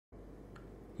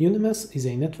Unimus is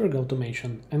a network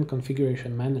automation and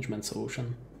configuration management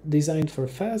solution designed for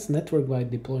fast network-wide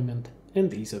deployment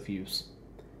and ease of use.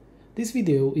 This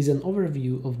video is an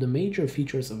overview of the major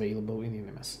features available in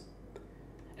Unimus.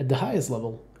 At the highest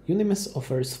level, Unimus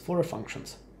offers 4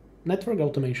 functions: network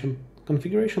automation,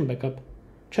 configuration backup,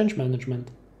 change management,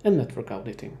 and network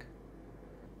auditing.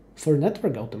 For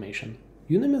network automation,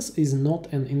 Unimus is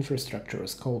not an infrastructure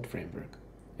as code framework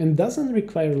and doesn't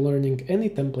require learning any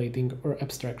templating or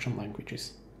abstraction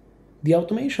languages. The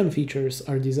automation features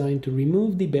are designed to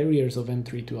remove the barriers of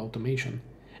entry to automation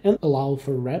and allow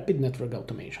for rapid network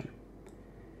automation.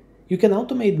 You can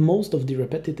automate most of the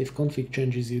repetitive config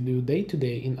changes you do day to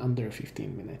day in under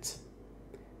 15 minutes.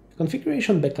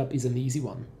 Configuration backup is an easy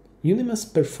one. Unimus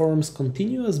performs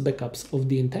continuous backups of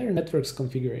the entire network's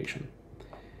configuration.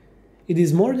 It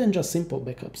is more than just simple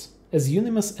backups, as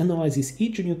Unimus analyzes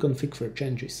each new config for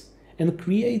changes and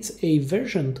creates a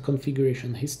versioned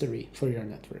configuration history for your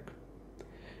network.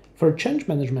 For change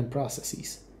management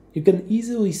processes, you can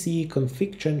easily see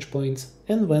config change points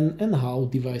and when and how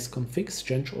device configs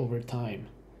change over time.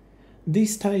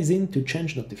 This ties into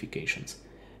change notifications,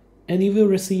 and you will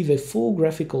receive a full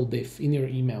graphical diff in your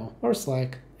email or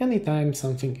Slack anytime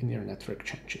something in your network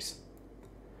changes.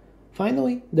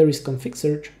 Finally, there is config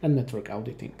search and network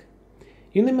auditing.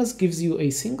 Unimus gives you a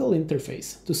single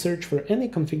interface to search for any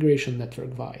configuration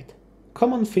network-wide.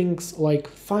 Common things like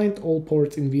find all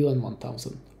ports in VLAN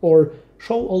 1000 or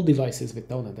show all devices with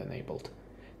Telnet enabled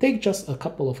take just a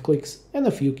couple of clicks and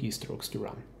a few keystrokes to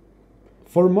run.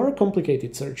 For more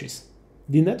complicated searches,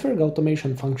 the network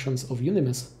automation functions of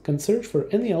Unimus can search for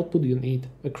any output you need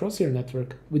across your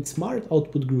network with smart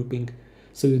output grouping,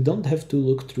 so you don't have to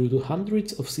look through the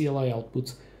hundreds of CLI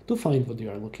outputs to find what you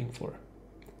are looking for.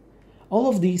 All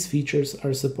of these features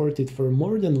are supported for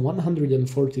more than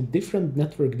 140 different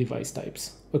network device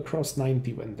types across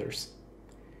 90 vendors.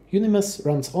 Unimus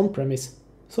runs on-premise,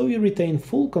 so you retain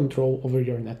full control over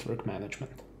your network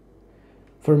management.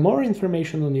 For more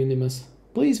information on Unimus,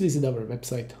 please visit our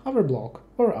website, our blog,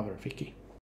 or our wiki.